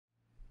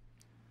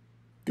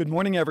Good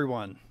morning,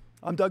 everyone.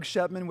 I'm Doug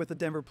Shepman with the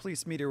Denver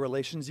Police Media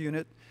Relations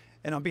Unit,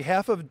 and on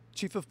behalf of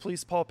Chief of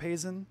Police Paul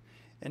Pazin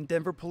and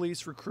Denver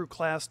Police Recruit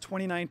Class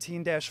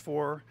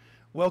 2019-4,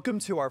 welcome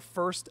to our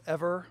first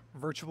ever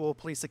virtual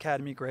Police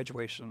Academy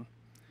graduation.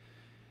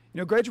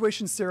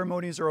 Graduation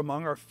ceremonies are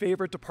among our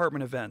favorite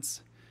department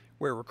events,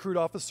 where recruit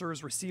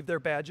officers receive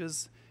their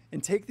badges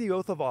and take the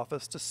oath of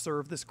office to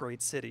serve this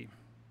great city.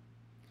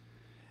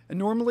 And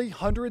normally,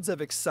 hundreds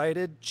of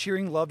excited,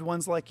 cheering loved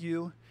ones like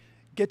you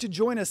get to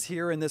join us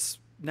here in this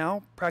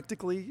now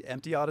practically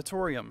empty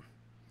auditorium.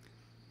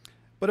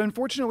 But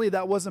unfortunately,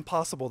 that wasn't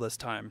possible this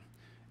time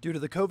due to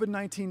the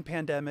COVID-19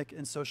 pandemic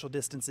and social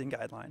distancing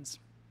guidelines.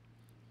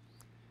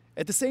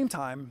 At the same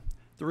time,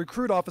 the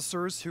recruit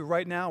officers who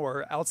right now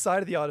are outside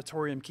of the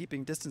auditorium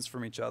keeping distance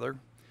from each other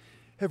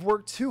have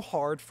worked too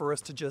hard for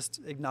us to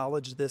just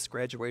acknowledge this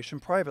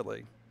graduation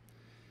privately.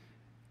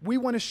 We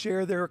want to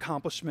share their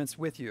accomplishments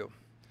with you,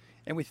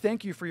 and we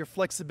thank you for your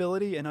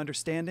flexibility and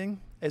understanding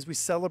as we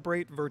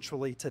celebrate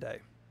virtually today.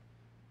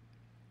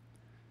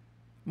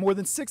 More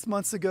than 6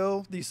 months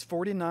ago, these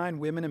 49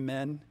 women and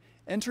men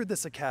entered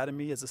this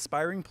academy as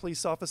aspiring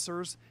police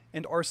officers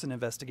and arson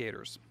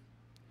investigators.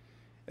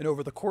 And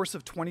over the course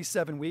of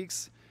 27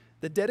 weeks,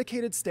 the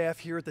dedicated staff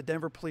here at the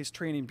Denver Police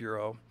Training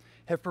Bureau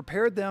have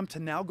prepared them to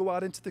now go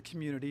out into the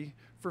community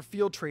for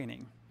field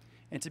training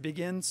and to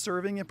begin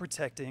serving and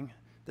protecting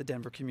the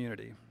Denver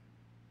community.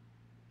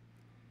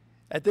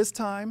 At this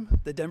time,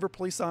 the Denver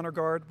Police Honor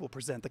Guard will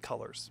present the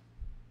colors.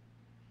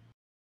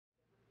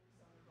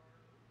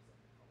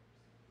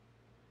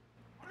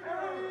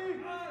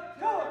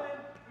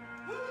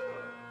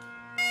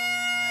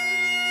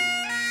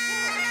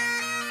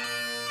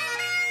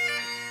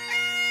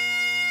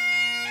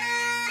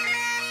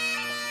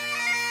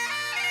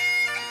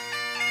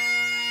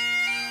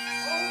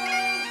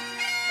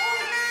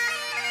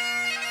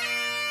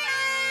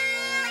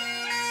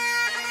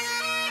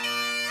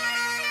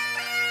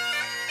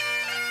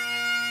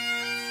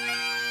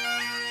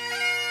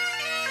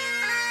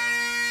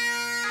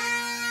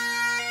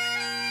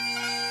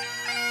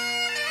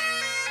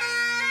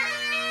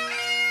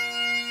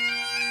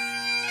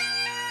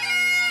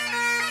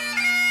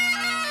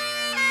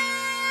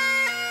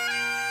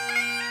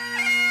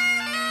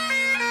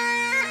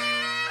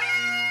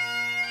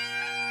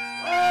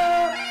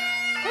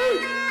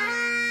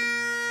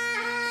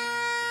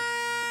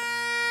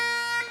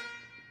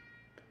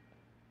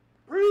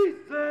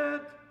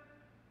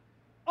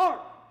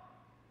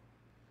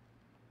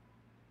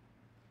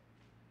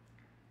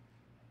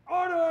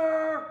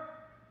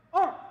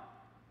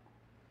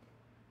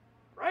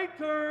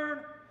 Turn,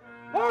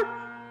 march!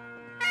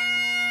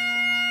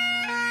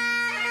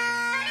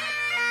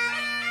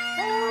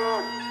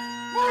 Forward,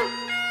 march!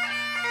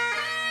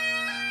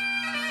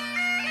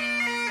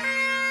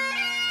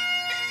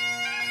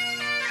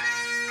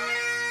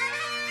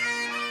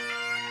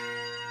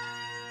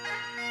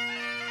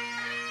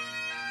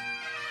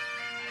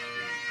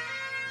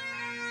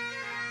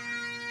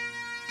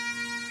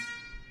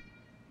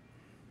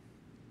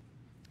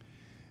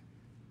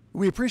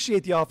 We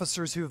appreciate the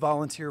officers who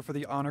volunteer for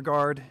the Honor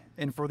Guard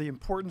and for the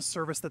important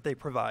service that they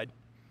provide.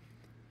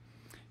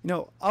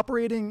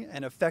 Operating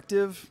an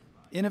effective,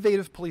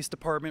 innovative police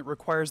department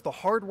requires the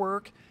hard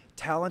work,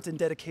 talent, and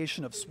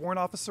dedication of sworn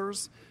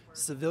officers,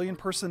 civilian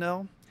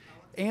personnel,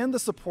 and the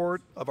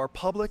support of our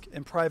public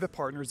and private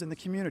partners in the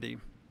community.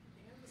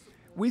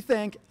 We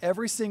thank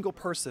every single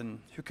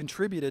person who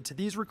contributed to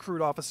these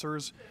recruit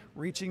officers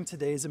reaching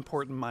today's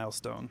important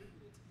milestone.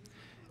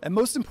 And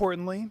most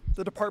importantly,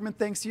 the department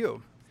thanks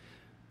you,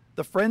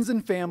 the friends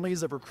and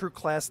families of Recruit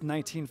Class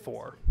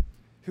 19-4,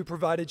 who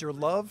provided your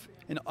love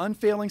and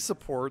unfailing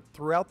support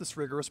throughout this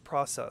rigorous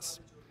process.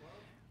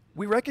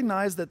 We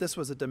recognize that this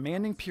was a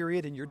demanding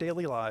period in your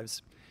daily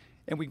lives,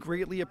 and we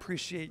greatly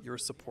appreciate your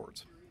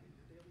support.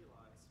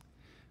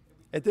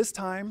 At this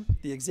time,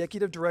 the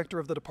Executive Director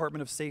of the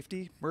Department of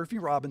Safety, Murphy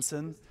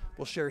Robinson,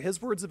 will share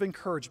his words of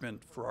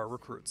encouragement for our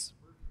recruits.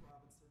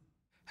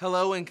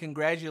 Hello and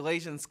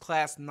congratulations,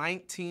 Class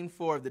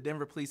 19-4 of the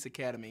Denver Police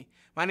Academy.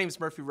 My name is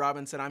Murphy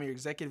Robinson. I'm your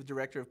Executive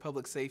Director of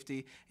Public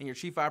Safety and your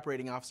Chief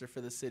Operating Officer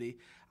for the city.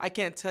 I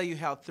can't tell you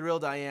how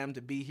thrilled I am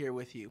to be here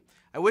with you.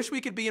 I wish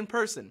we could be in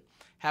person.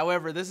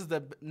 However, this is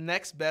the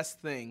next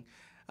best thing.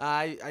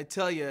 I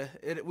tell you,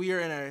 we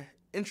are in an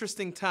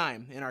interesting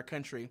time in our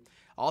country,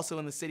 also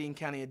in the city and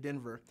county of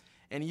Denver.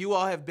 And you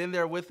all have been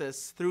there with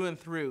us through and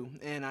through,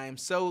 and I am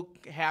so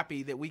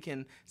happy that we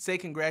can say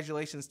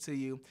congratulations to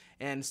you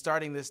and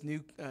starting this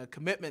new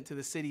commitment to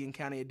the city and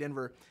county of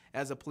Denver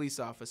as a police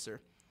officer.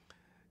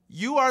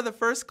 You are the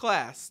first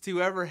class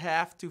to ever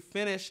have to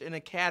finish an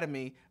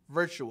academy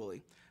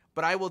virtually,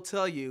 but I will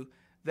tell you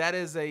that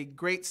is a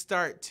great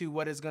start to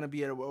what is going to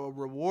be a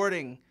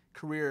rewarding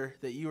career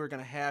that you are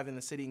going to have in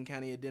the city and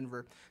county of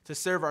Denver to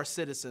serve our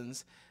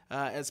citizens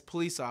as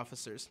police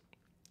officers.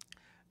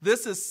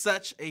 This is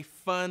such a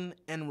fun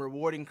and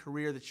rewarding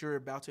career that you're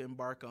about to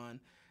embark on.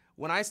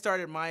 When I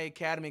started my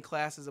academy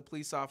class as a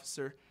police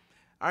officer,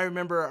 I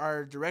remember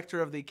our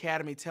director of the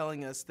academy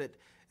telling us that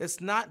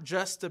it's not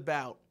just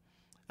about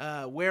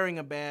wearing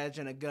a badge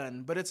and a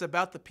gun, but it's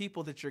about the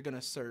people that you're going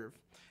to serve.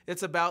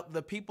 It's about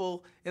the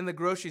people in the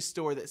grocery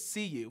store that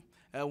see you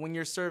when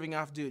you're serving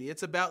off duty.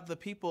 It's about the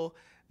people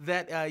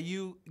that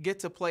you get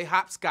to play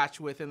hopscotch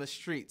with in the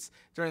streets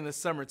during the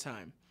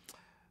summertime.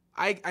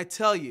 I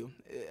tell you,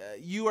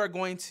 you are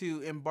going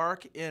to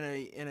embark in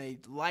a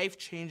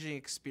life-changing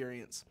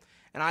experience,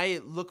 and I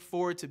look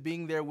forward to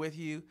being there with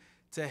you,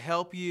 to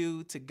help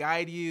you, to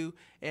guide you,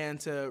 and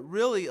to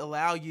really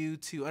allow you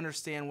to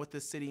understand what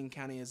this city and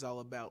county is all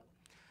about.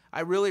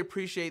 I really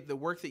appreciate the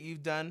work that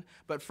you've done,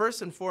 but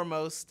first and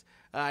foremost,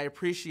 I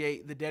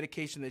appreciate the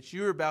dedication that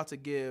you're about to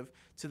give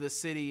to the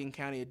city and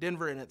county of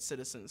Denver and its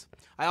citizens.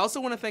 I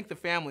also want to thank the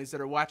families that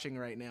are watching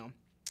right now.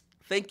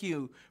 Thank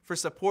you for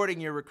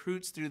supporting your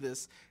recruits through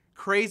this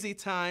crazy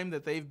time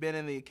that they've been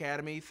in the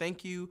academy.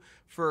 Thank you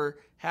for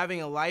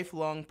having a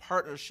lifelong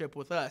partnership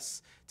with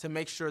us to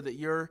make sure that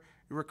your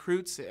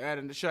recruits,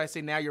 and should I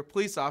say now your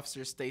police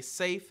officers, stay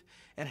safe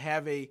and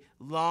have a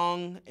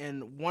long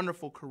and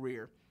wonderful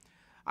career.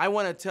 I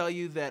want to tell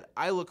you that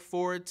I look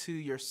forward to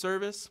your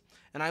service,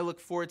 and I look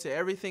forward to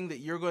everything that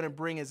you're going to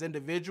bring as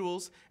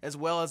individuals as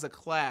well as a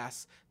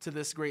class to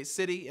this great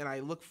city, and I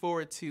look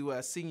forward to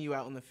seeing you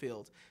out in the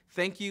field.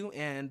 Thank you,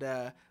 and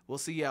we'll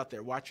see you out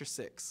there. Watch your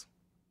six.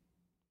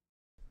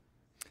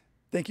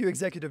 Thank you,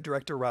 Executive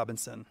Director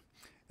Robinson.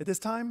 At this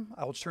time,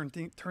 I will turn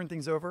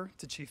things over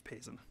to Chief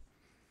Payson.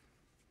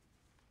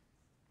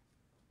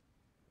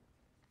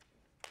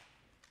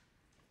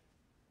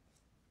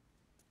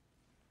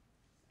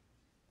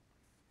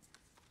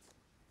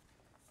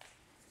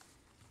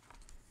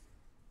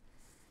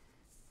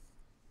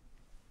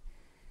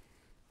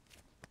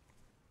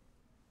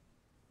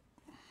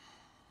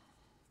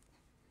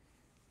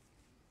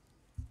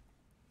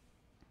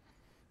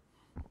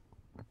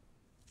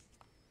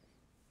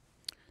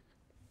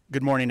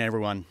 Good morning,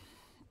 everyone.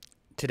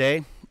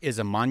 Today is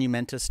a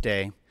monumentous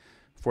day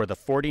for the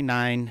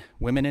 49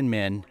 women and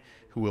men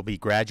who will be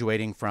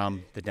graduating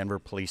from the Denver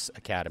Police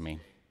Academy.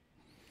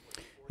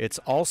 It's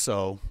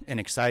also an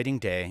exciting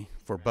day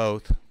for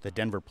both the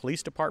Denver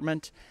Police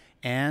Department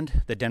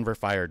and the Denver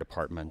Fire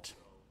Department.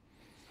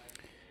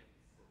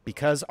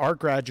 Because our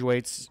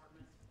graduates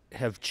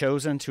have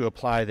chosen to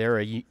apply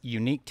their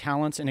unique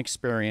talents and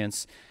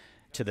experience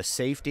to the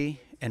safety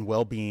and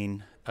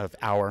well-being of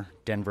our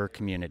Denver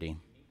community.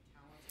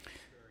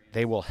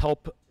 They will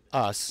help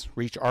us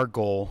reach our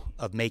goal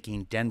of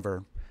making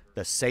Denver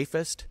the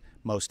safest,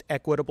 most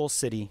equitable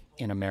city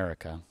in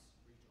America.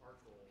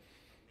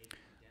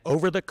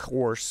 Over the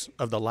course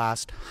of the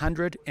last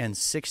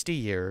 160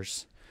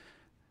 years,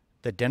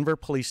 the Denver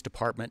Police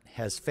Department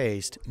has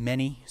faced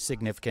many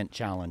significant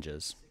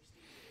challenges.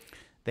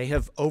 They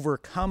have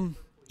overcome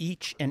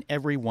each and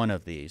every one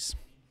of these,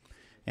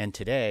 and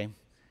today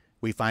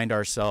we find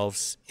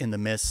ourselves in the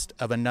midst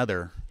of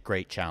another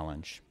great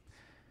challenge.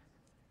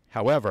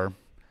 However,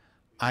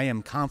 I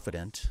am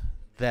confident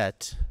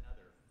that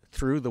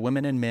through the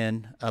women and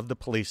men of the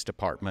police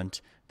department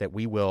that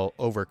we will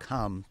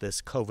overcome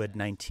this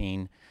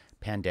COVID-19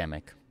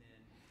 pandemic.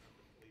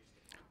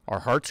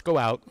 Our hearts go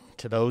out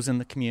to those in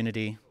the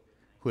community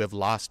who have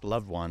lost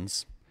loved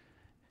ones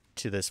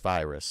to this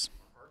virus,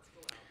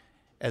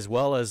 as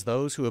well as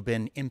those who have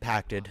been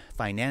impacted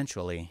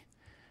financially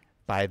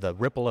by the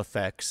ripple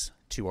effects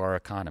to our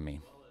economy.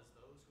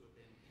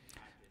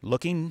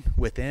 Looking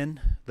within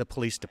the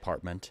police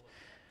department,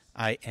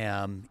 I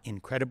am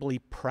incredibly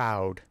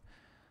proud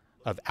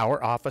of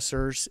our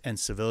officers and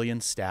civilian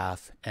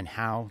staff and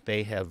how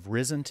they have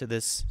risen to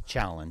this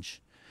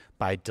challenge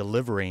by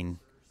delivering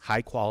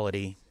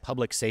high-quality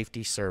public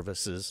safety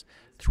services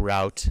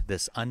throughout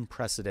this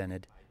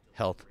unprecedented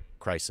health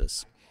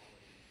crisis.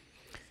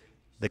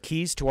 The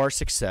keys to our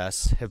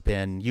success have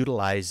been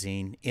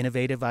utilizing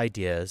innovative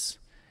ideas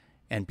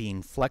and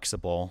being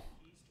flexible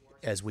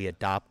as we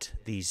adopt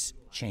these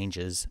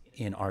changes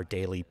in our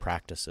daily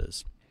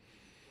practices.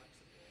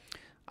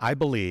 I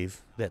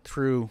believe that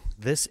through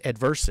this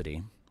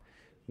adversity,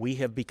 we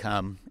have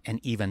become an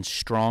even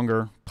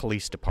stronger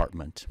police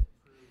department.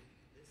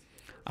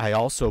 I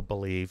also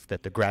believe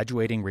that the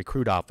graduating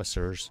recruit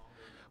officers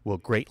will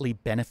greatly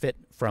benefit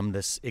from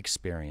this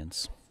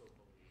experience.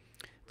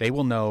 They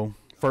will know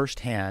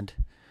firsthand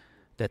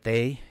that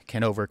they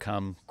can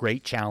overcome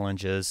great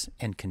challenges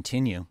and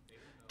continue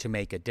to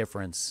make a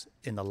difference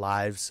in the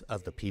lives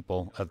of the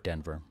people of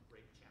Denver.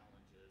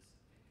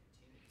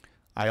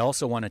 I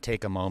also want to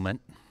take a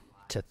moment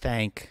to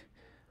thank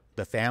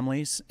the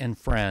families and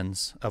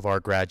friends of our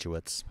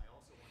graduates.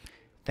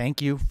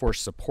 Thank you for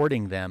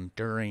supporting them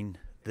during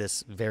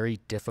this very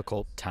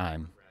difficult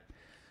time.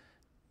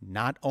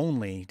 Not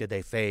only did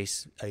they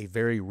face a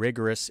very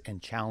rigorous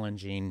and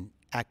challenging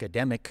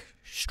academic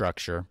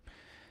structure,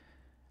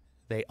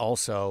 they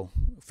also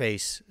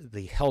face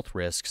the health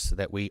risks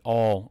that we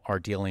all are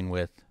dealing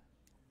with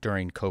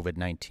during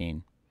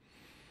COVID-19.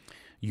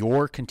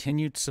 Your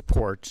continued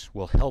support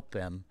will help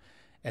them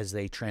as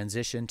they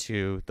transition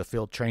to the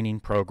field training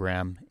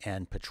program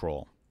and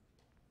patrol.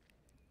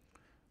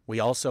 We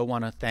also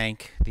want to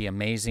thank the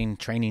amazing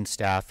training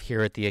staff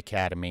here at the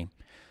Academy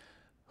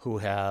who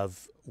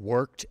have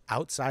worked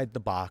outside the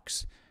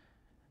box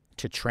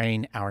to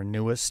train our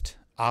newest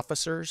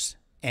officers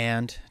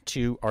and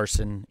to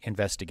arson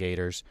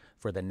investigators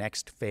for the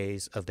next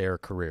phase of their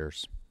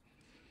careers.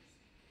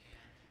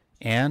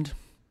 And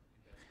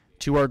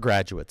to our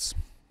graduates,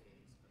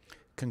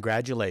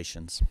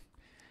 congratulations,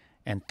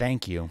 and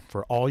thank you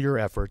for all your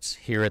efforts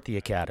here at the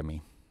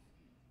Academy.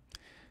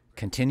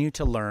 Continue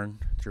to learn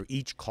through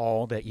each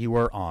call that you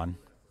are on.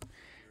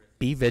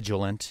 Be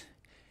vigilant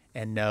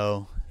and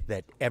know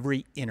that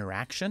every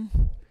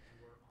interaction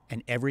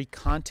and every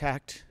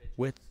contact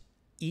with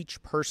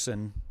each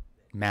person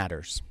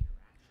matters.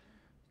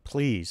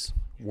 Please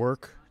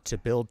work to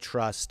build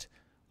trust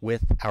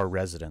with our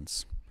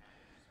residents.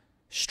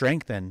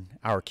 Strengthen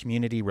our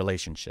community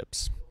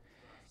relationships.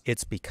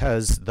 It's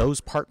because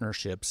those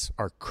partnerships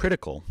are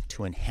critical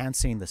to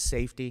enhancing the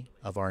safety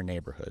of our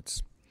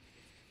neighborhoods.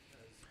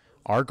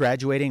 Our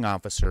graduating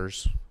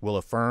officers will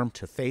affirm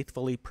to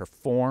faithfully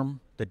perform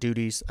the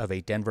duties of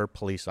a Denver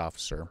police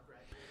officer,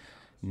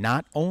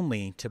 not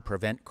only to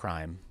prevent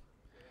crime,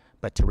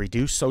 but to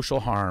reduce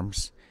social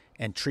harms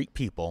and treat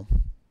people,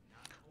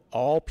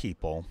 all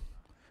people,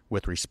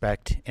 with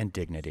respect and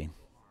dignity.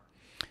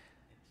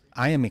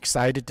 I am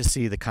excited to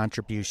see the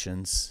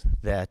contributions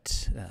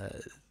that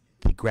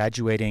the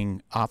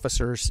graduating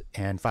officers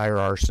and fire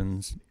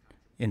arsons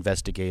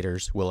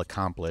investigators will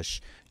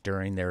accomplish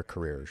during their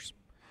careers.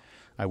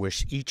 I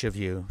wish each of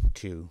you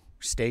to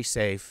stay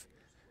safe,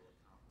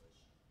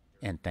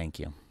 and thank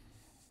you.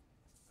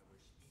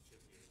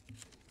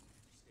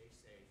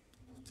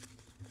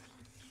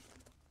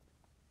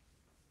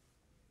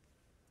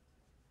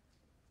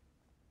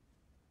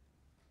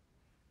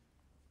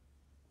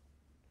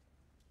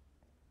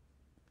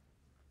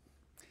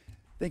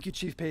 Thank you,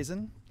 Chief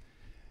Payson.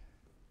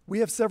 We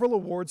have several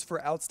awards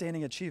for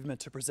outstanding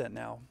achievement to present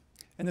now,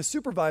 and the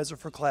supervisor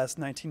for Class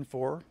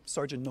 19-4,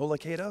 Sergeant Nola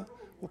Queta,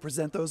 will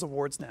present those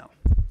awards now.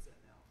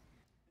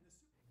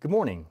 Good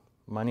morning.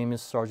 My name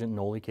is Sergeant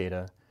Nola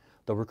Queta,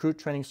 the Recruit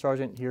Training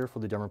Sergeant here for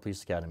the Denver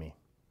Police Academy.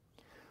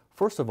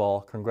 First of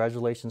all,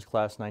 congratulations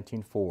Class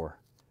 19-4 for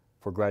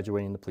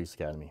graduating the Police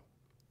Academy.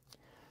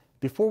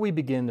 Before we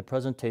begin the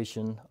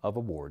presentation of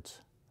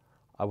awards,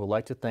 I would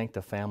like to thank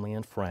the family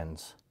and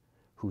friends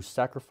who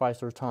sacrificed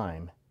their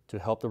time to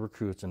help the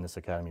recruits in this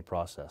academy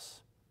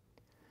process.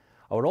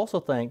 I would also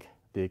thank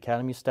the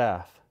academy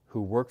staff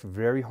who worked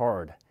very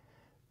hard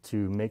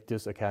to make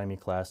this academy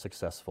class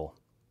successful,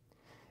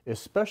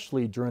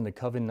 especially during the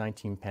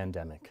COVID-19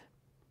 pandemic.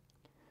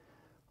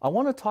 I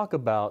want to talk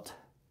about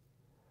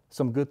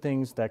some good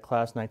things that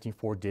Class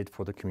 19-4 did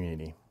for the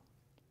community.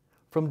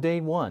 From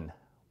day one,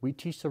 we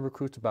teach the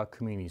recruits about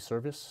community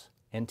service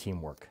and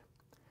teamwork.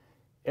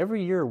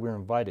 Every year we're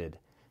invited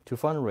to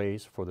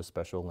fundraise for the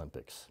Special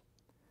Olympics.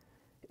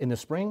 In the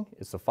spring,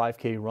 it's the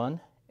 5K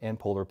run and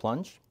polar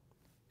plunge.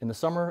 In the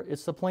summer,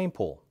 it's the plane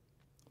pull.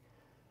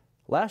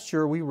 Last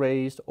year, we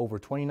raised over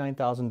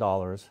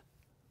 $29,000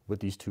 with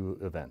these two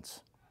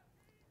events.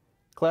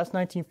 Class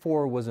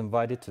 19-4 was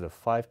invited to the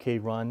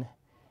 5K run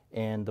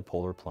and the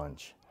polar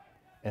plunge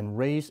and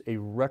raised a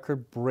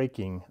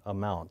record-breaking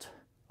amount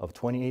of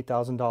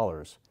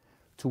 $28,000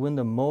 to win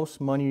the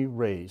most money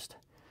raised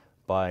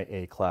by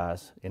a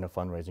class in a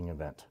fundraising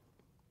event.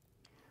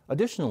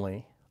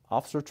 Additionally,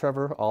 Officer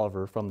Trevor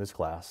Oliver from this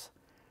class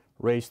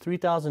raised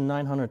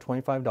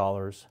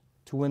 $3,925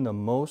 to win the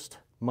most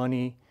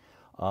money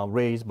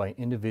raised by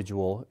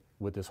individual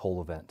with this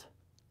whole event.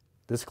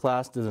 This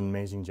class did an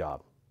amazing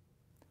job.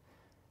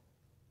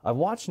 I've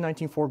watched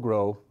 19-4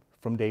 grow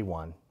from day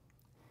one,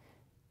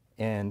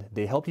 and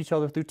they helped each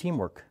other through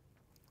teamwork.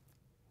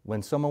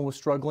 When someone was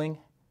struggling,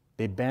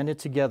 they banded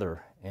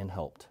together and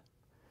helped.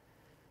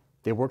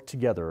 They worked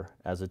together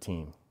as a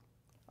team.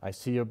 I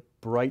see a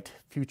bright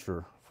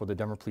future for the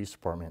Denver Police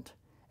Department.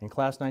 In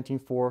Class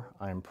 19-4,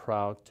 I am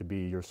proud to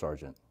be your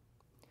sergeant.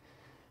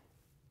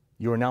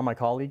 You are now my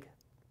colleague,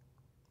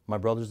 my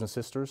brothers and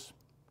sisters,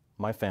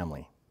 my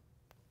family.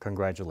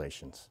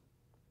 Congratulations.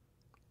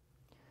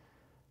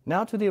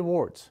 Now to the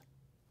awards.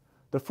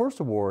 The first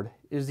award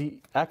is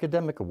the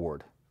Academic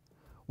Award,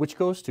 which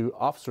goes to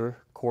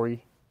Officer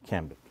Corey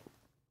Cambick.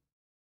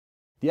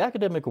 The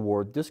Academic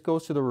Award, this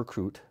goes to the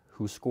recruit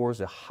who scores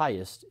the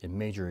highest in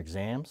major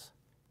exams,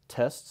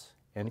 tests,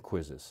 and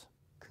quizzes.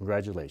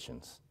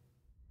 Congratulations.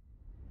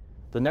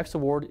 The next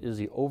award is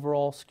the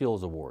Overall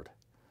Skills Award.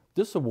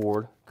 This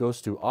award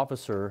goes to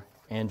Officer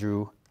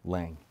Andrew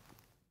Lang.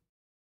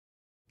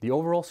 The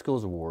Overall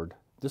Skills Award,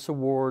 this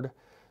award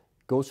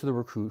goes to the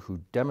recruit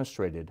who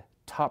demonstrated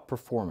top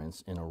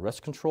performance in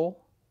arrest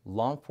control,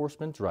 law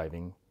enforcement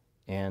driving,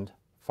 and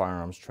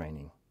firearms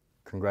training.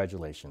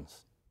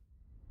 Congratulations.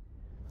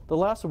 The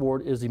last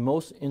award is the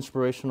Most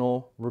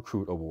Inspirational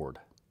Recruit Award.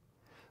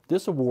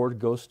 This award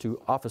goes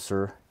to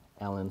Officer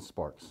Alan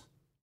Sparks.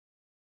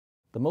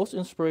 The Most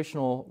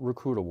Inspirational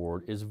Recruit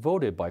Award is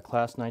voted by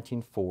Class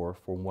 19-4 for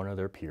one of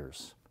their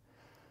peers.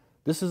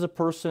 This is a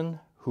person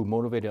who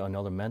motivated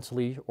another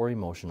mentally or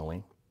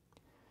emotionally,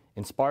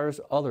 inspires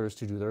others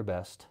to do their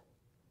best,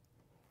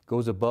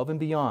 goes above and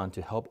beyond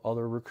to help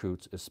other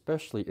recruits,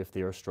 especially if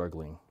they are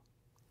struggling.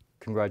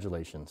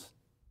 Congratulations.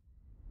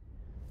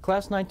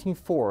 Class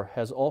 19-4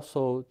 has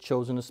also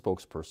chosen a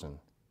spokesperson,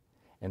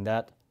 and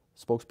that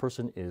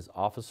spokesperson is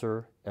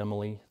Officer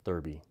Emily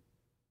Thurby.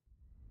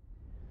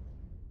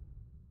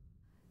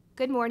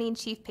 Good morning,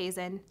 Chief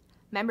Payson,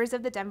 members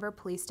of the Denver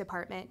Police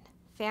Department,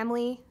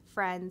 family,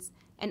 friends,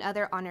 and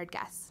other honored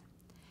guests.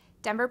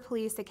 Denver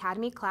Police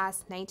Academy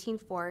Class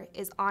 19-4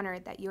 is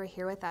honored that you are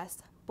here with us,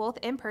 both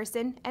in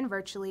person and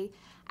virtually,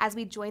 as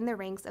we join the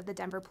ranks of the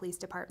Denver Police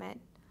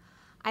Department.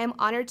 I am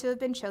honored to have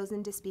been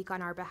chosen to speak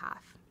on our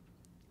behalf.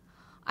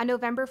 On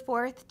November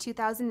 4th,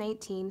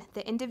 2019,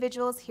 the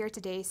individuals here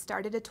today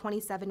started a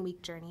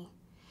 27-week journey.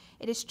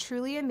 It is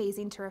truly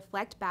amazing to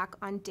reflect back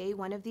on day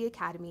one of the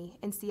Academy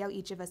and see how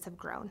each of us have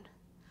grown.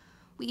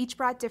 We each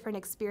brought different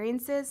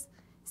experiences,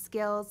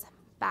 skills,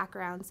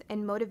 backgrounds,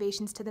 and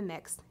motivations to the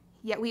mix,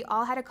 yet we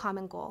all had a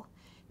common goal: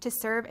 to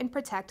serve and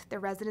protect the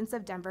residents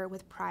of Denver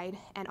with pride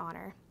and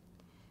honor.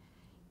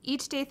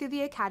 Each day through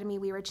the Academy,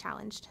 we were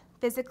challenged,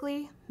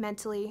 physically,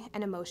 mentally,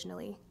 and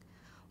emotionally.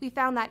 We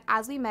found that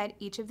as we met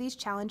each of these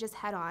challenges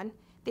head-on,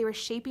 they were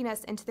shaping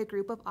us into the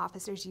group of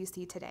officers you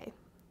see today.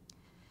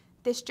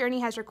 This journey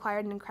has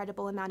required an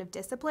incredible amount of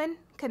discipline,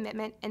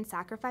 commitment, and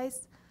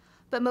sacrifice,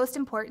 but most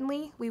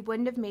importantly, we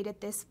wouldn't have made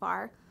it this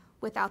far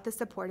without the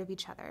support of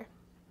each other.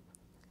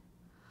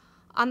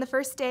 On the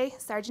first day,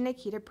 Sergeant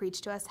Akita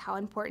preached to us how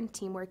important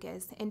teamwork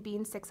is in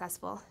being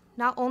successful,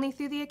 not only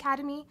through the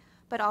Academy,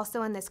 but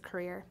also in this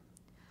career.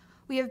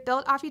 We have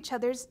built off each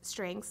other's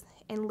strengths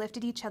and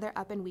lifted each other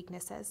up in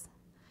weaknesses.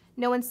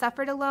 No one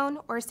suffered alone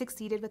or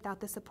succeeded without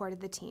the support of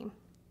the team.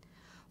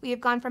 We have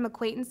gone from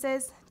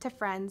acquaintances to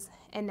friends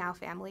and now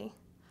family.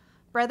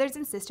 Brothers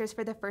and sisters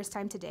for the first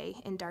time today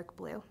in dark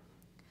blue.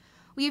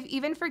 We have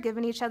even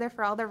forgiven each other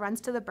for all the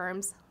runs to the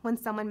berms when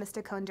someone missed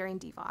a cone during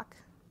DVOC.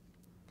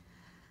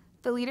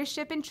 The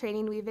leadership and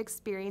training we've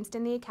experienced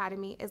in the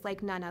Academy is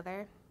like none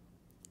other.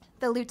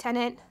 The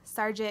lieutenant,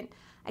 sergeant,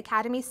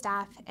 Academy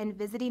staff, and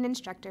visiting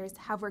instructors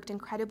have worked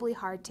incredibly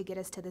hard to get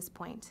us to this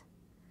point.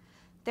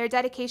 Their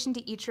dedication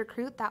to each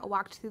recruit that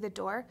walked through the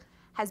door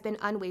has been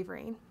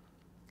unwavering.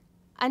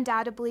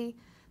 Undoubtedly,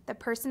 the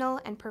personal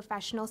and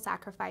professional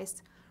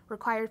sacrifice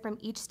required from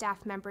each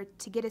staff member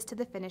to get us to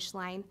the finish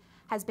line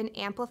has been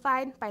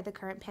amplified by the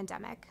current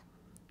pandemic.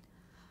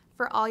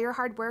 For all your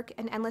hard work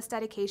and endless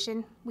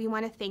dedication, we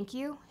want to thank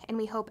you, and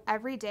we hope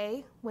every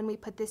day when we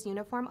put this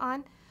uniform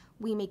on,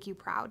 we make you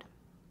proud.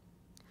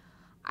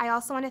 I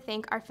also want to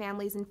thank our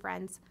families and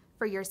friends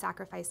for your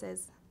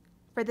sacrifices,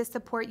 for the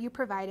support you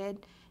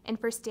provided, and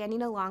for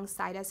standing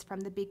alongside us from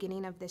the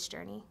beginning of this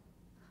journey.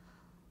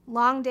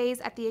 Long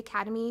days at the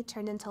Academy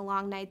turned into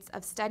long nights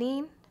of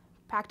studying,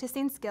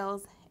 practicing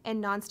skills,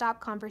 and nonstop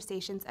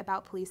conversations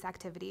about police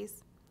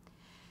activities.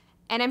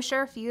 And I'm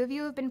sure a few of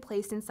you have been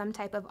placed in some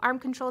type of arm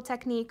control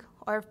technique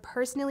or have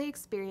personally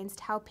experienced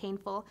how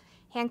painful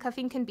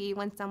handcuffing can be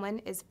when someone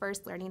is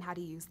first learning how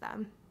to use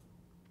them.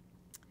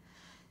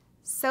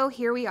 So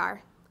here we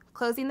are,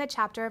 closing the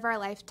chapter of our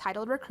life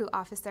titled Recruit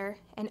Officer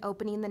and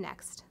opening the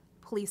next,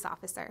 Police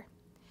Officer.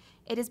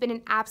 It has been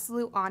an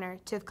absolute honor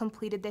to have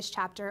completed this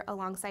chapter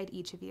alongside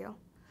each of you.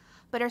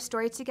 But our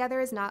story together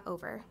is not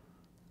over.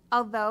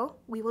 Although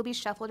we will be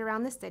shuffled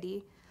around the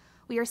city,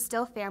 we are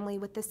still family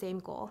with the same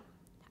goal.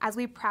 As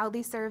we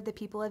proudly serve the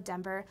people of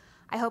Denver,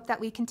 I hope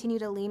that we continue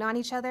to lean on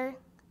each other,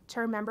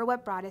 to remember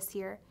what brought us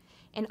here,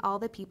 and all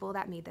the people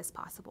that made this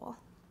possible.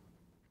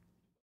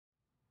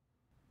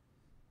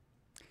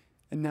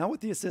 And now,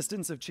 with the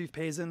assistance of Chief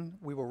Payson,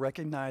 we will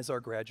recognize our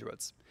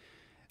graduates.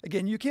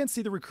 Again, you can't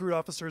see the recruit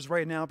officers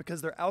right now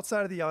because they're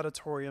outside of the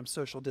auditorium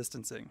social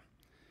distancing.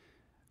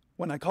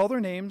 When I call their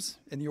names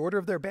in the order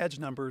of their badge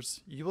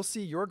numbers, you will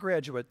see your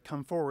graduate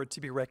come forward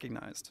to be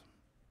recognized.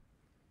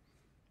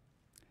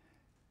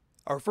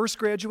 Our first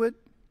graduate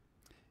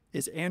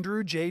is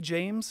Andrew J.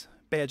 James,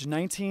 badge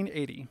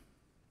 1980.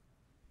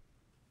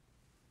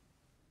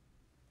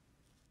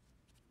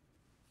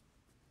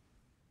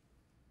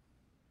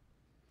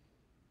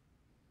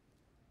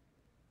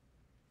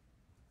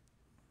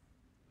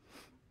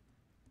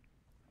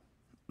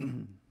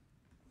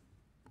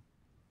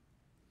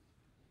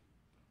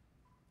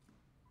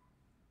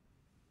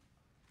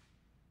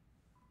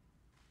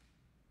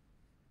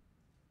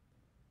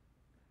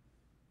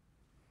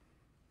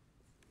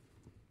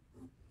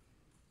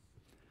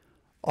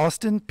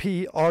 Austin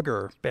P.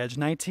 Auger, badge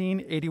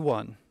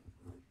 1981.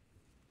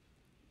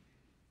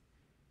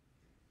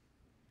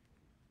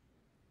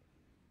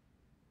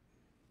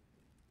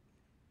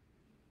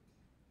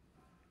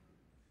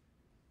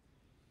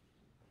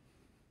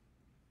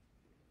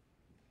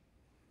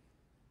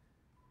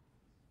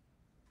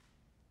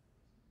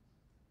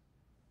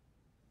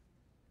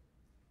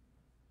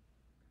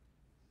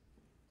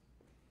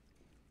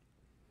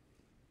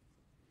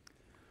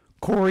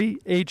 Corey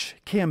H.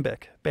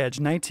 Cambick, badge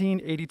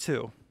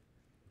 1982.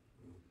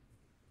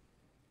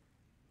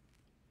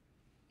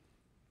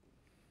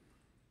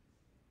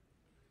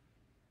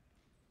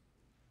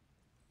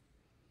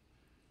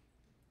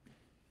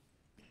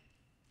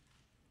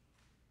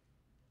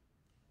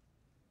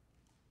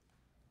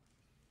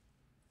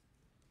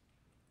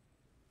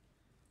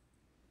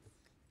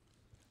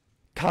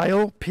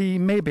 Kyle P.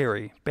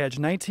 Mayberry, badge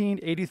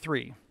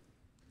 1983.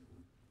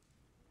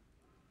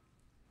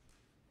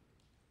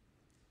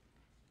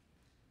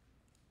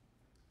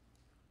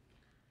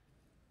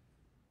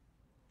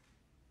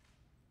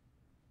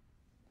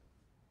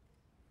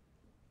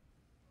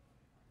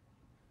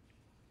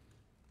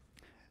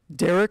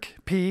 Derek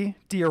P.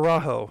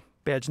 Diarajo,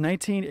 badge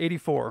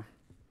 1984.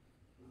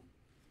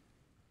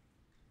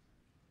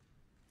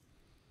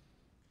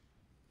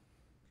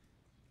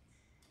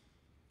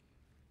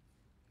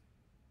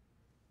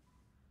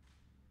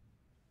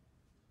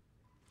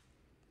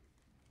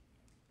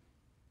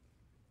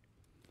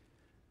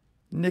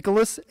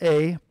 Nicholas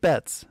A.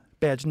 Betts,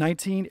 badge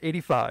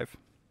 1985.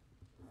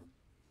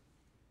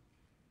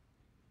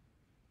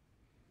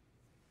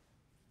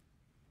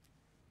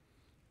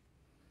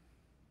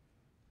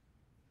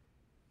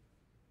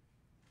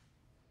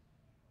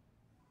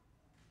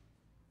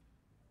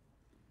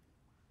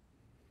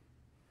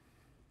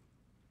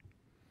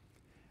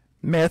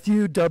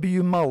 Matthew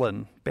W.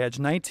 Mullen, badge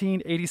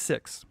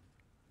 1986.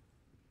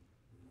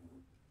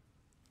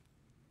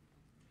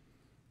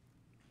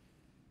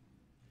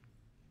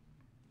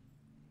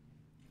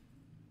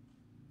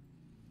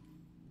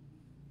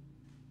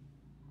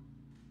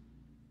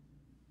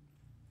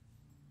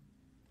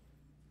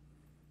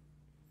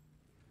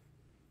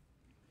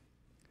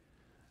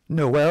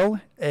 Noel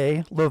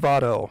A.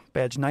 Lovato,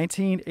 badge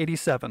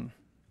 1987.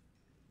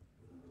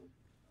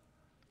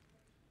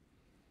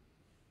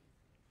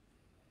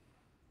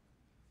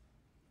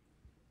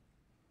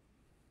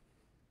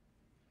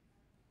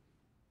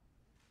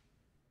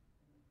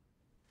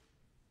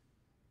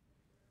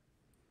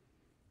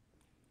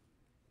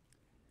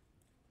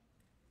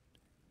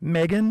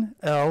 Megan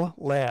L.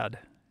 Ladd,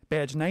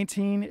 badge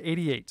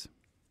 1988.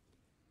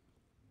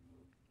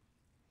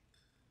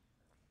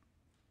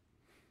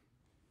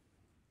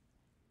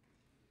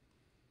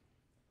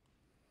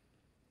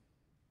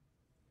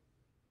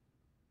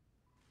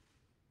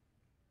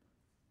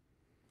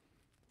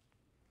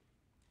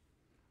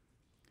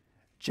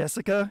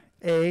 Jessica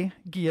A.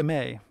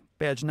 Guillemette,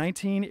 badge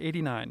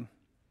 1989.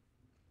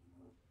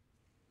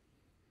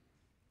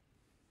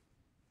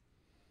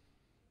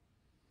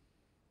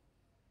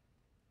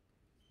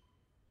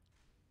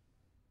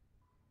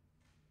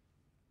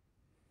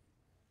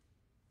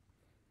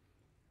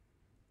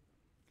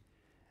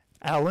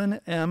 Alan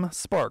M.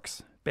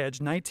 Sparks,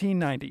 badge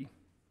 1990.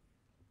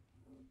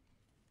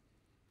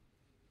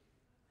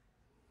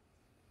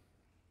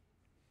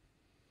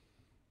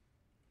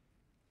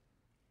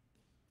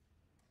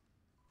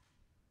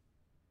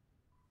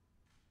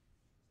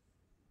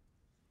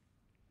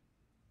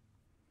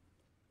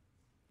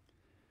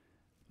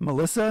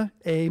 Melissa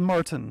A.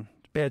 Martin,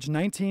 badge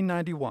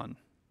 1991.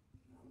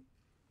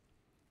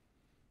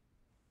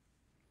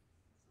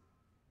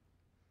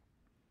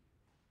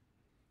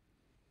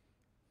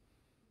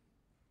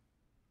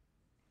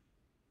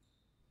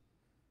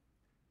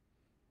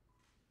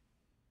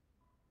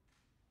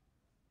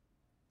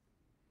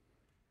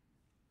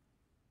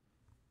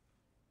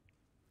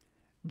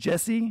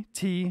 Jesse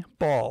T.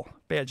 Ball,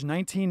 badge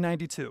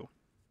 1992.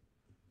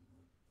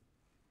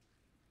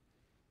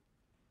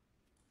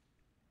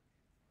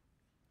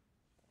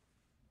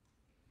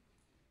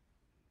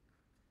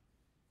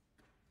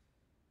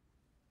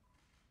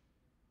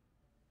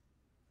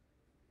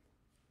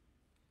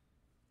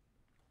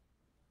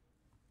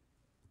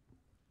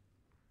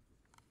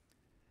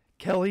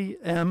 Kelly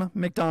M.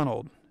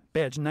 McDonald,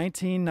 badge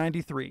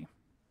 1993.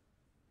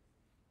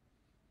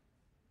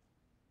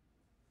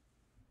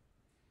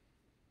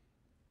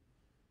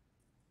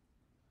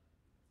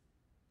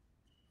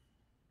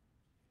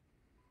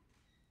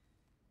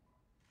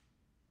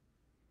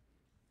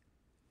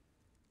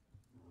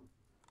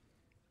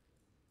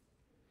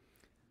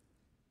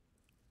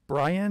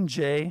 Brian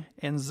J.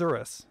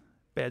 Anzuris,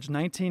 badge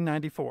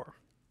 1994.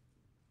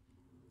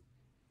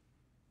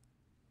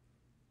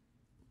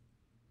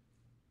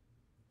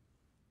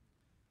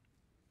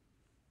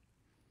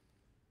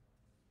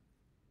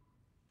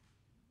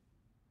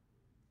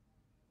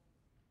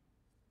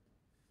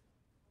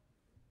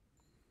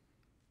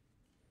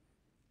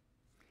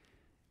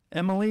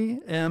 Emily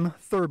M.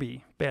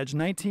 Thurby, badge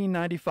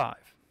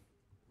 1995.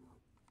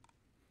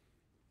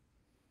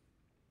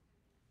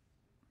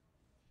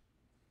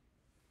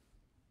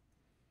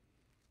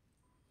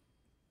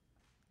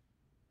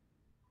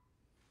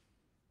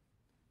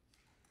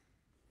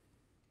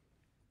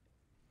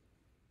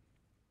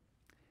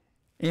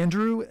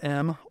 Andrew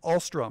M.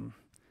 Alstrom,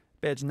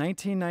 badge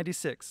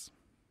 1996.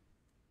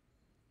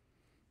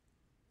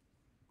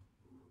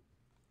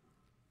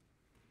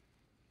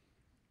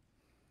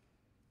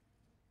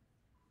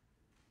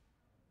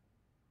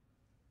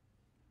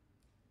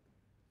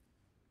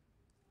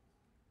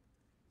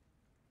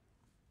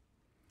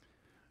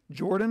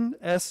 Jordan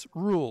S.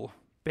 Rule,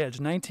 badge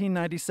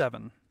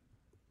 1997.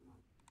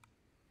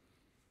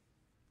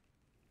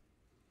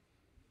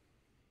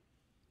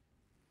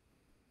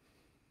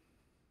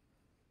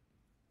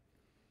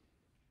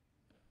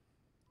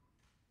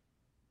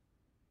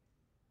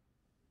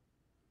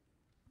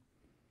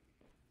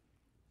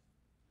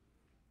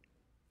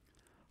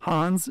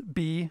 Hans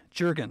B.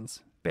 Jurgens,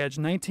 badge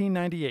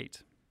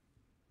 1998.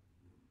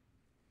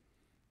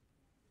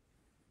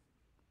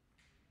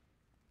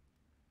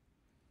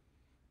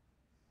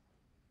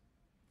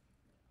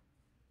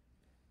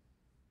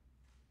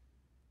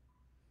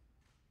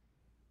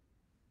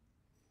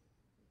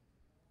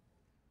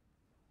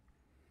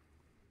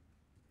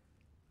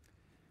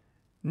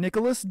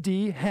 Nicholas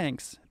D.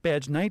 Hanks,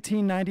 badge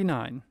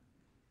 1999.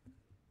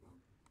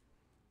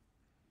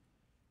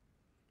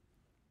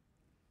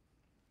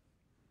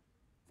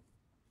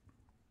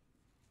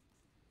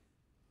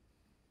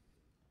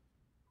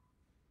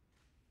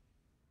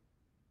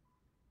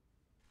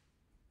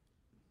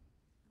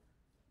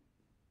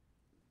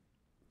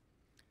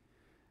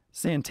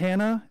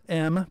 Santana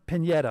M.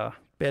 Pineda,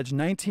 badge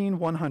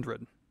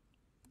 19100.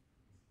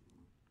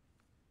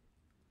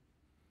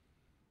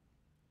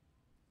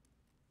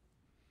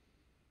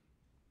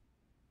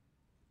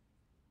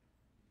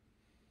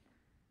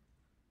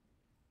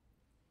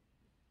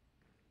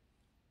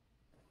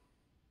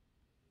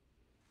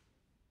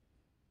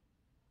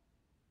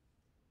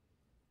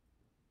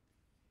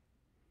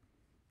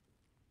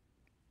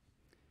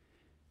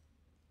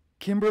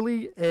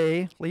 Kimberly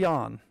A.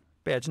 Leon,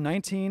 badge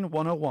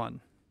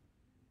 19101.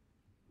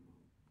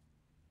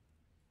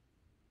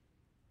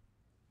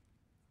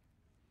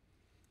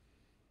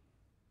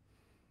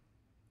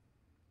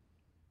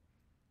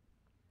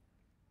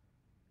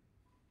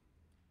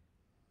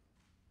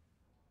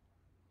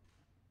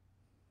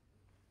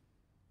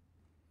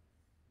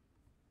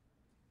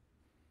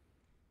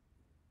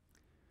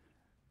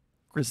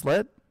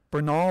 Grislette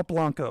Bernal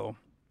Blanco,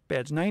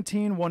 badge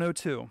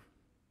 19102.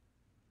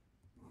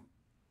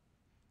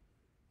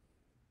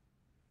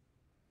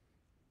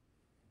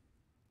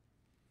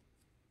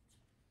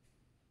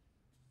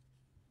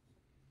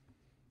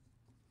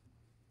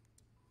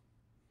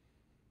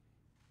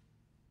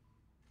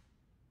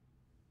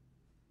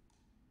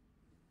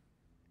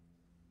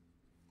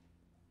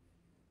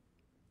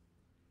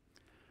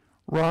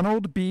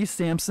 Ronald B.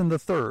 Sampson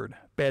III,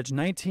 badge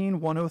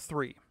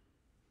 19103.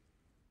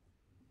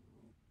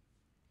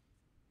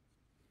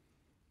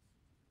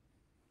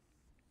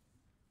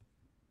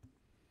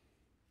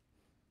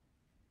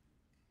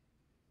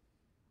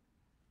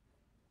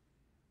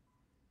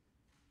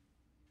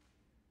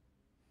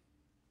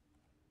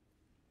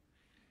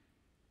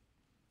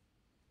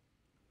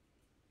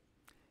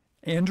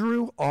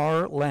 Andrew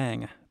R.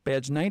 Lang,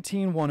 badge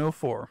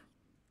 19104.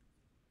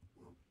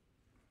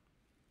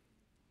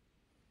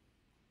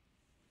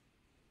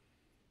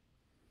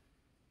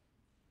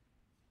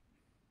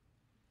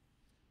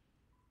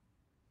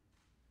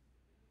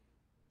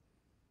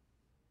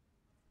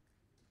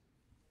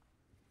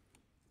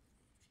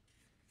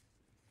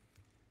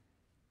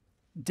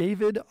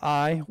 David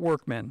I.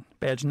 Workman,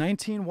 badge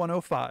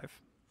 19105.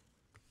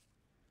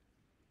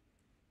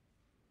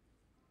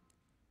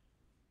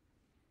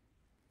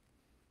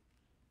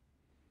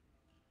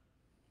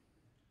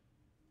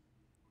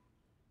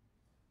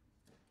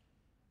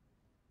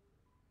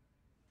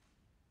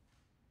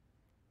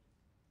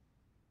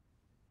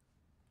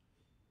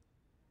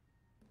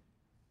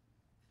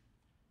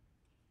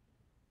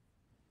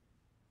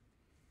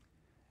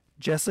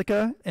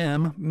 Jessica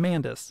M.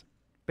 Mandis,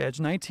 badge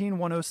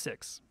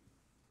 19106.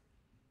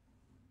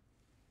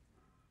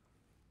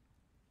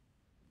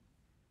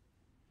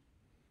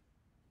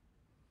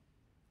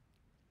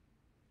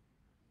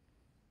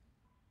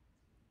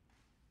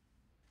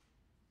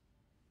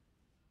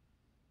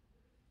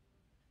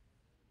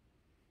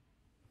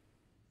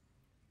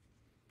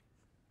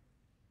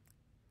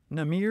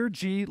 Namir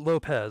G.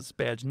 Lopez,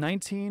 badge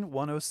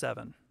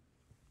 19107.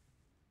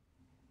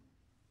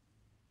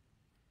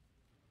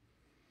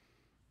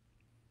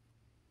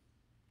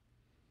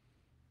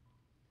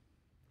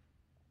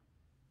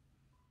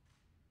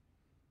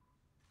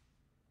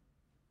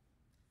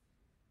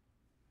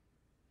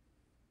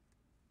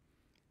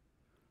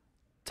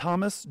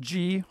 Thomas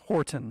G.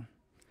 Horton,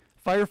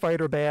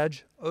 firefighter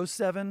badge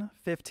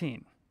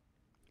 0715.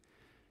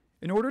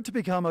 In order to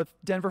become a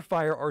Denver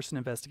fire arson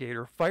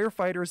investigator,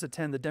 firefighters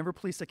attend the Denver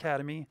Police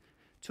Academy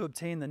to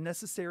obtain the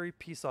necessary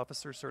peace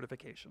officer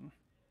certification.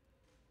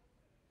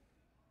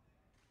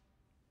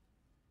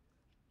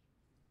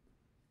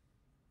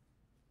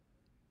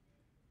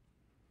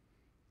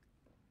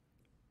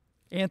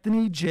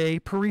 Anthony J.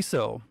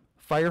 Pariso,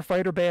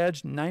 firefighter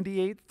badge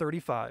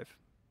 9835.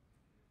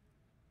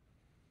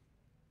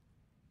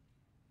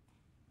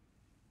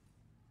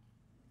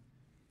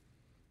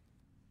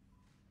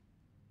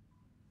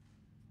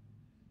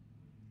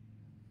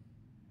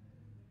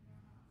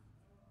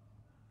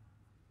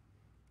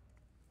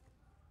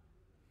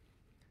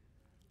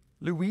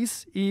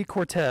 Luis E.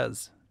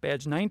 Cortez,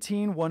 badge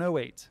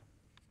 19108.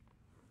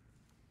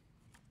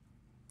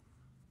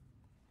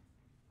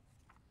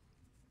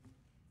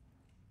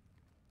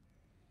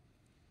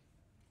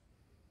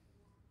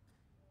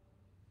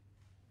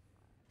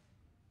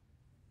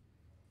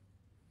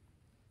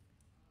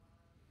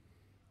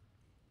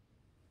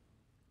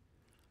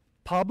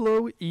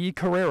 Pablo E.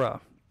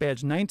 Carrera,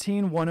 badge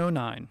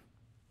 19109.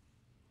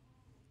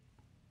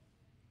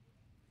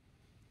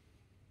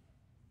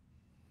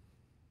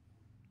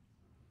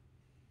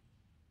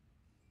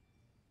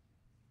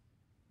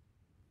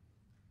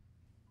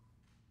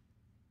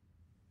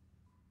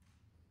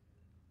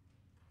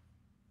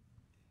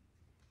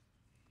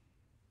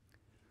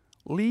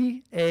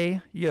 Lee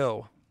A.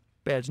 Yo,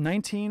 badge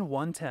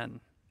 19110.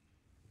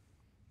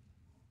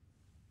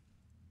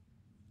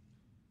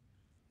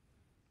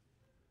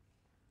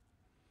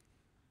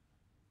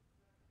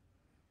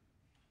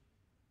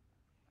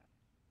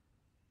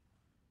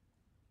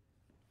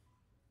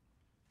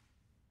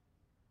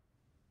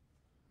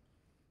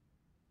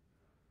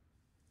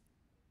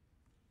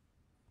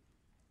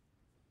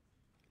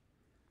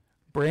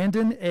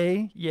 Brandon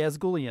A.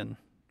 Yazgulian,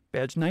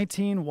 badge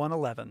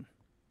 19111.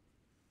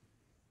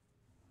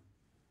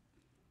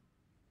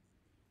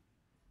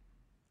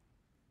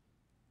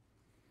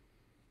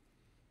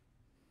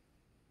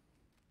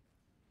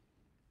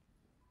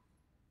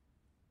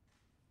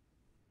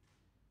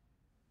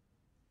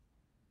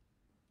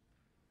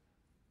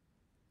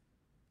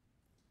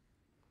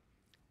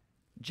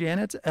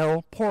 Janet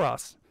L.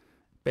 Poras,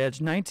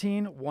 badge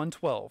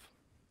 19112.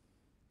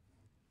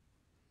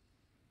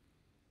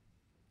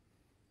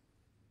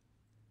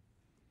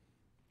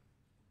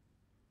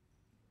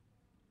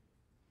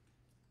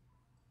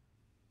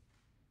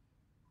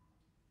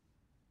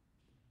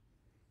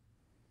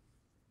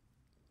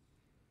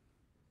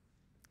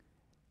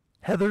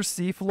 Heather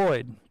C.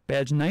 Floyd,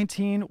 badge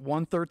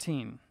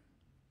 19113.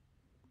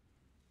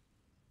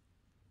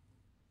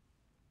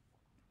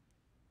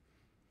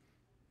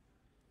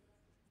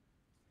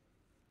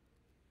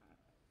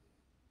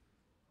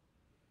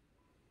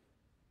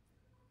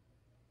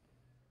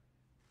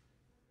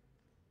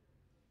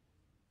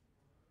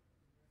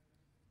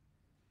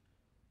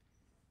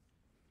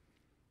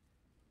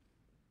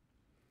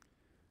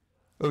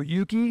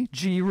 Oyuki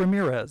G.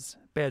 Ramirez,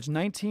 badge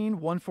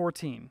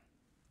 19114.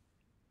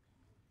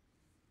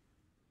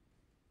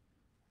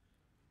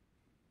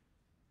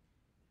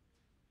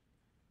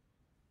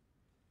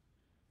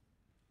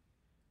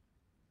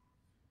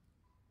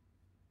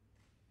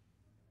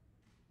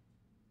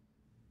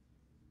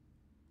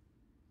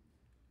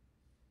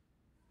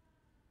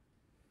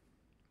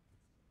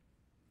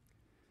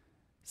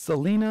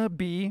 Selena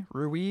B.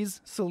 Ruiz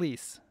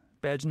Solis,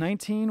 badge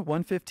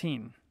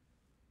 19115.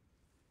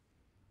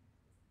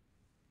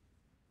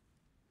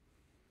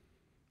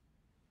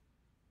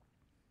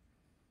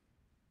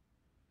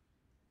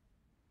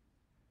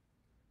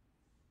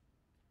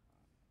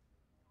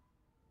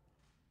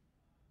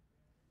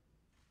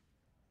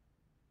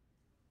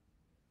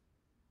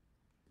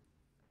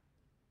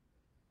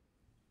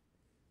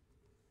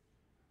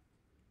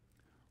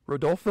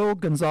 Rodolfo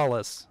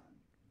Gonzalez,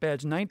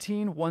 badge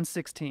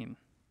 19116.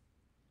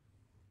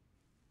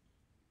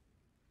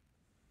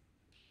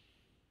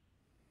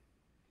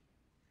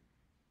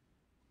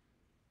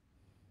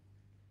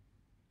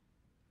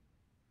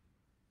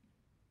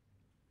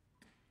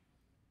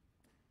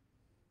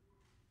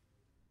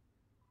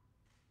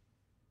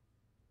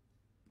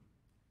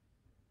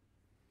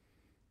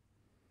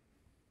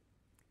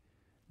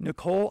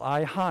 Nicole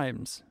I.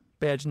 Himes,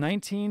 badge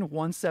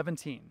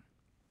 19117.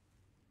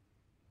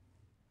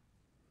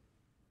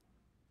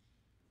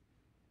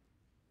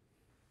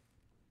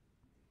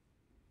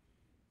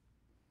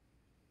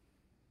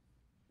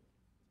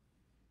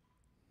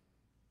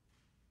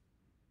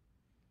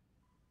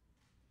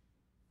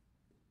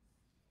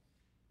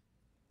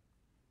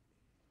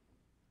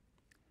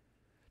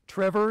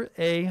 Trevor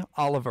A.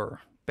 Oliver,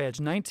 badge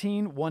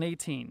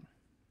 19118.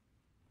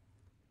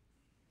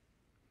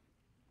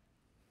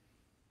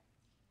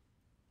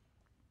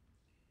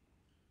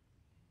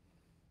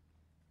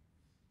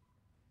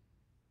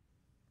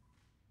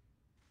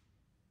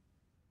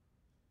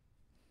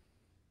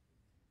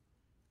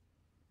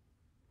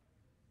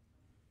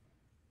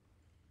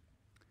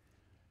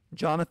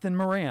 Jonathan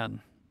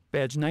Moran,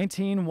 badge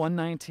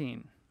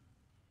 19119.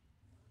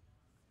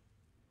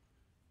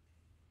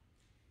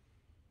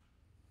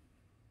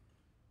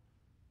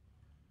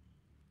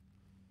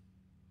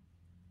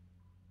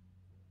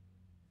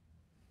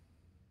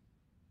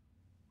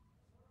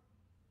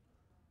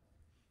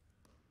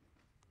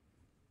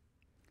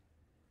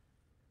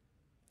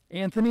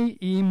 Anthony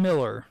E.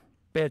 Miller,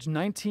 badge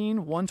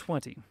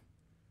 19120.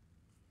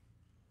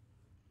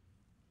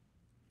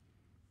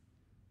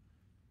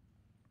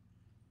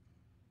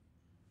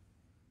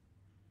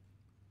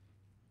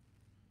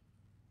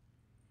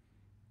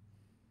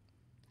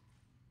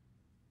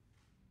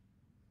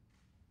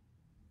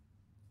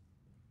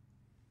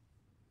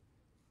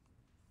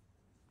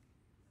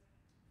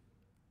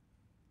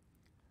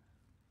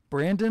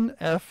 Brandon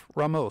F.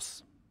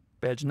 Ramos,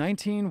 badge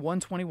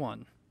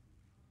 19121.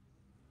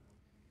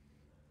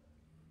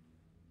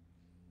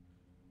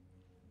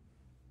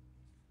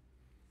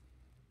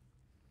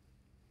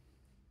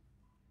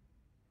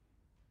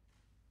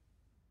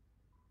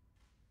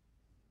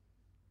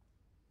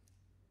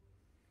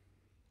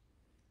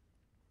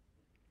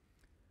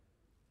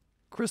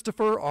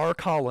 Christopher R.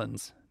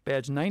 Collins,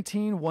 badge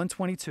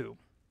 19122.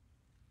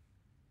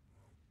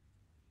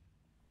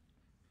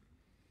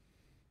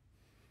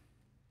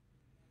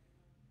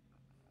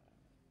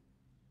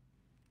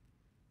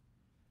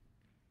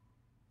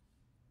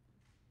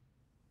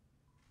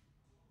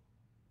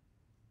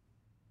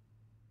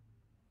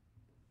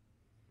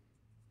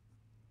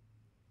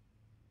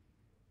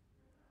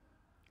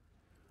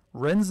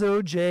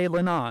 Renzo J.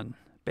 Lenon,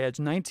 badge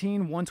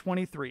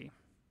 19123.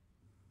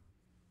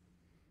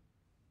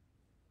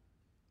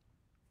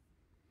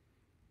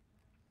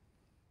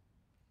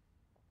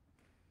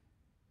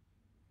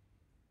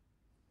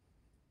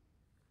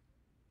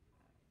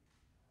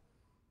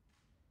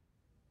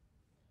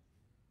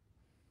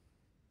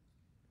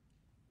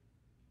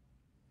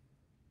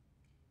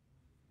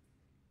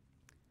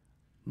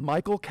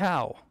 Michael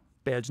Cow,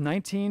 badge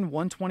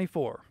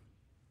 19124.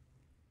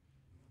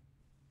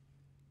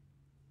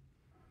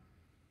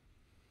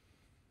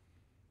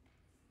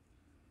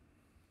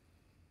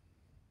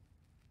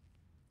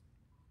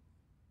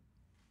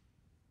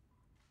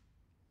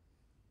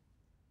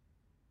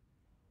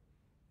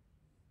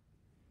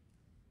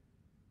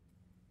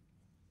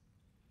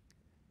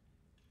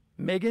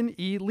 Megan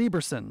E.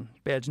 Lieberson,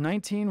 badge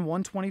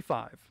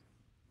 19125.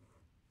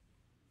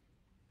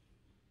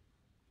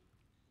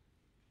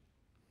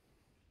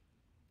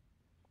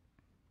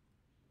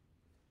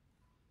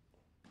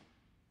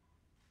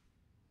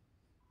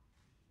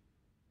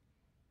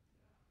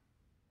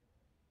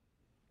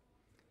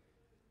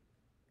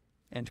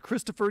 And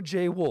Christopher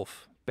J.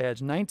 Wolf,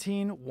 badge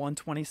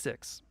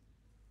 19126.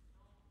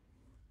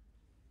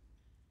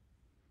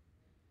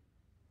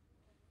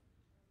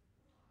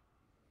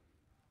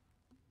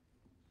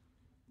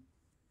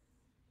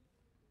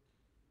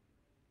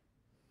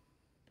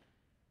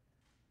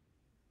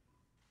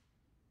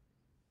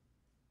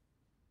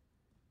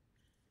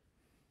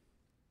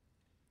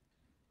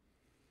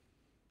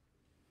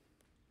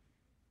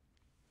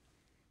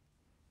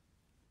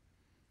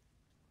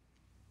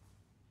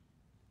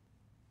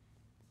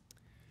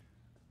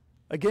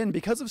 Again,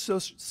 because of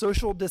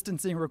social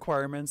distancing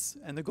requirements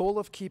and the goal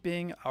of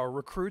keeping our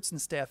recruits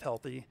and staff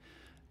healthy,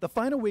 the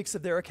final weeks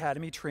of their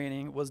academy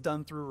training was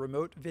done through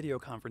remote video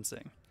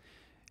conferencing.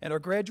 And our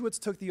graduates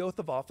took the oath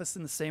of office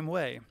in the same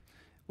way,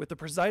 with the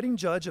presiding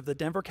judge of the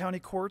Denver County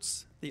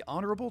Courts, the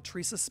Honorable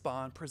Teresa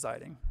Spahn,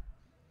 presiding.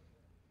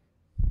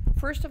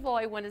 First of all,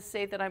 I want to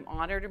say that I'm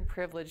honored and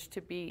privileged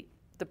to be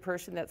the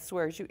person that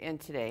swears you in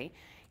today.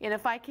 And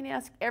if I can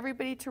ask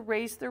everybody to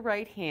raise their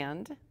right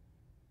hand.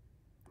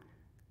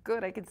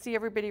 Good, I can see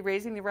everybody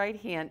raising the right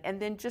hand, and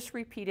then just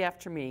repeat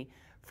after me.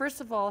 First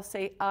of all,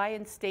 say I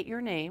and state your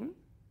name.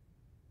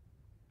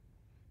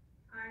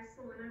 I,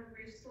 Selena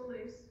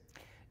Reese-Solis,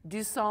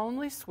 Do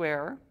solemnly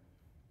swear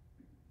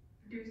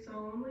do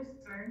solemnly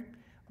swear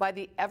by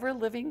the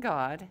ever-living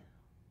God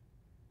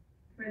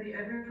by the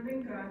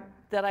ever-living God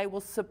that I will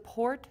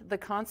support the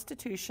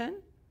Constitution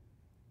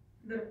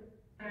that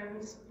I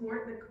will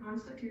support the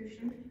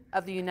Constitution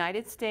of the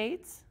United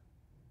States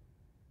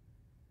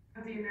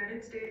of the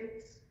United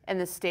States and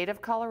the state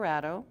of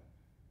Colorado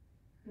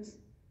and the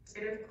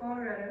state of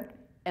Colorado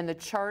and the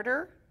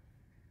charter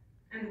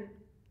and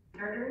the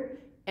charter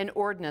and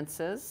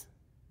ordinances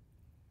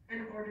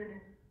and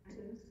ordinances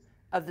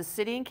of the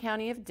city and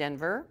county of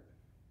Denver,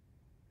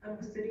 of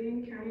the city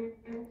and county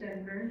of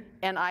Denver,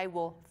 and I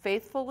will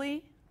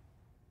faithfully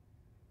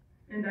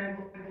and I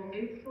will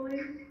faithfully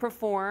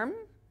perform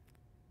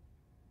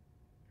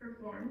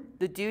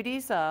the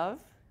duties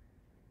of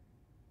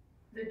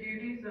the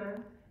duties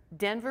of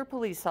Denver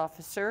police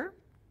officer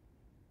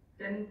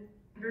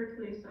Denver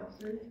police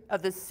officer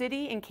of the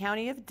city and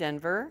county of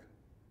Denver,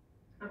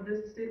 of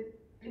the city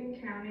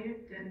and county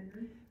of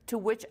Denver, to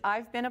which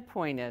I've been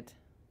appointed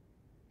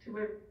to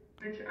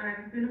which I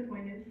have been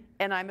appointed,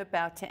 and I'm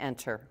about to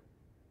enter.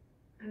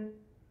 and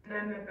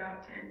I'm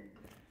about to enter.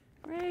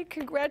 Great,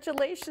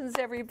 congratulations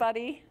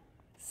everybody.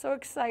 So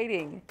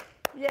exciting.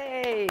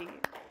 Yay.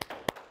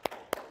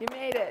 You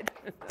made it.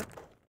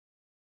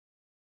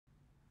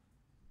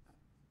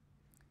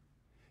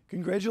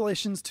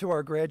 Congratulations to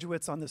our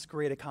graduates on this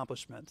great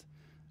accomplishment.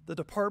 The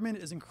department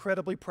is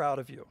incredibly proud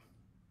of you.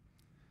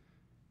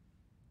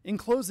 In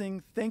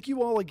closing, thank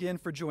you all again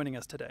for joining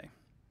us today.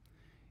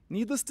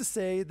 Needless to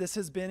say, this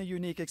has been a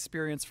unique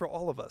experience for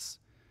all of us.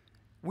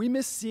 We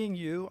miss seeing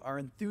you, our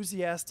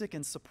enthusiastic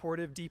and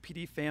supportive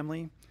DPD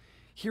family,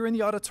 here in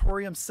the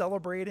auditorium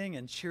celebrating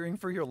and cheering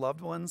for your loved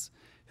ones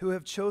who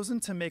have chosen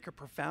to make a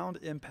profound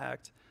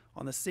impact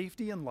on the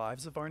safety and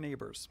lives of our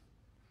neighbors.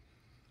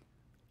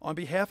 On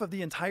behalf of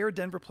the entire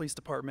Denver Police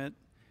Department,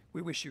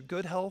 we wish you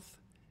good health,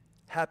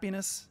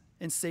 happiness,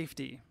 and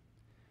safety.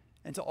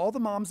 And to all the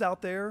moms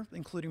out there,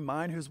 including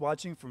mine who's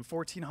watching from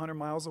 1,400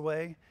 miles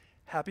away,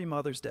 happy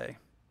Mother's Day.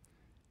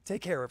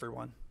 Take care,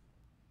 everyone.